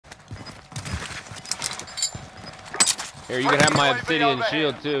Here, you can have my obsidian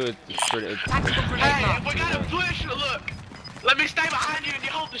shield too. It's pretty. Hey, if we got a push, look. Let me stay behind you and you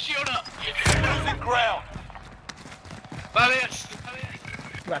hold the shield up. Losing ground. Like this.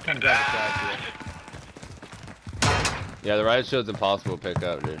 Yeah, the riot shield's impossible to pick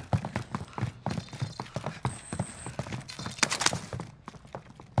up, dude.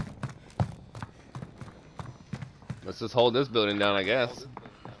 Let's just hold this building down, I guess.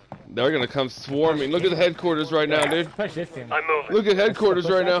 They're gonna come swarming. Look at the headquarters right now, dude. Push this team. I'm moving. Look at headquarters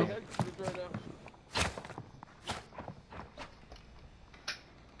right now.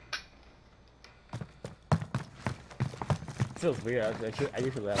 Feels weird. I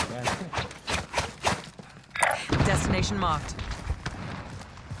usually have man. Destination marked.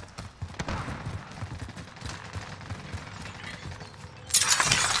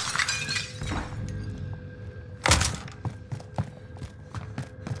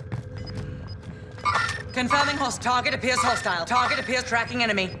 Confirming host. Target appears hostile. Target appears tracking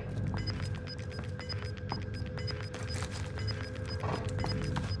enemy.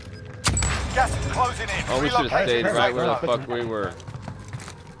 Gas is closing in. Oh, we should have stayed right where the fuck we were.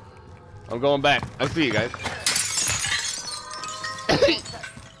 I'm going back. I see you guys.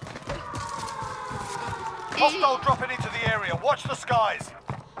 Hostile dropping into the area. Watch the skies.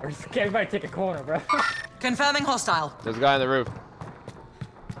 Everybody take a corner, bro. Confirming hostile. There's a guy on the roof.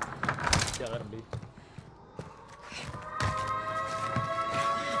 Yeah, let him be.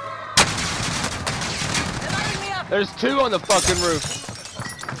 They're lighting me up. There's two on the fucking roof.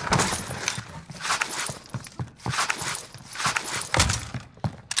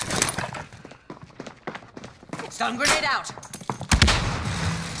 Stun grenade out.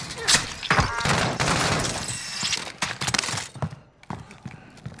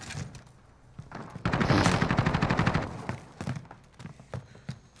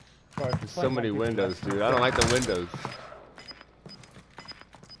 There's so many windows, dude. I don't like the windows.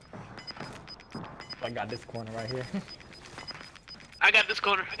 I got this corner right here. I got this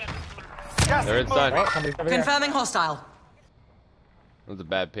corner. Gas They're is moving. inside. Oh, somebody's over here. Confirming hostile. That was a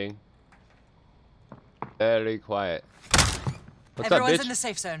bad ping. Very quiet. What's Everyone's up, in the bitch?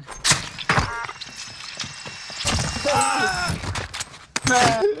 safe zone.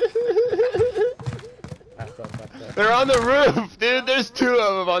 They're on the roof, dude. There's two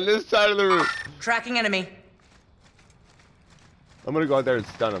of them on this side of the roof. Tracking enemy. I'm gonna go out there and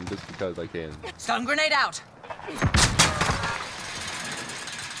stun them just because I can. Stun grenade out.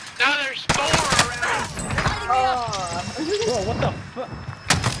 Now there's four around. Whoa, what the fuck?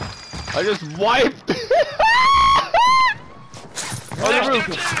 I just wiped. On the There's roof.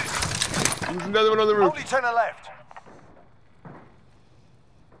 two. There's another one on the roof. Only 10 are left.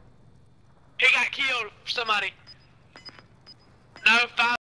 He got killed. Somebody. No, 5.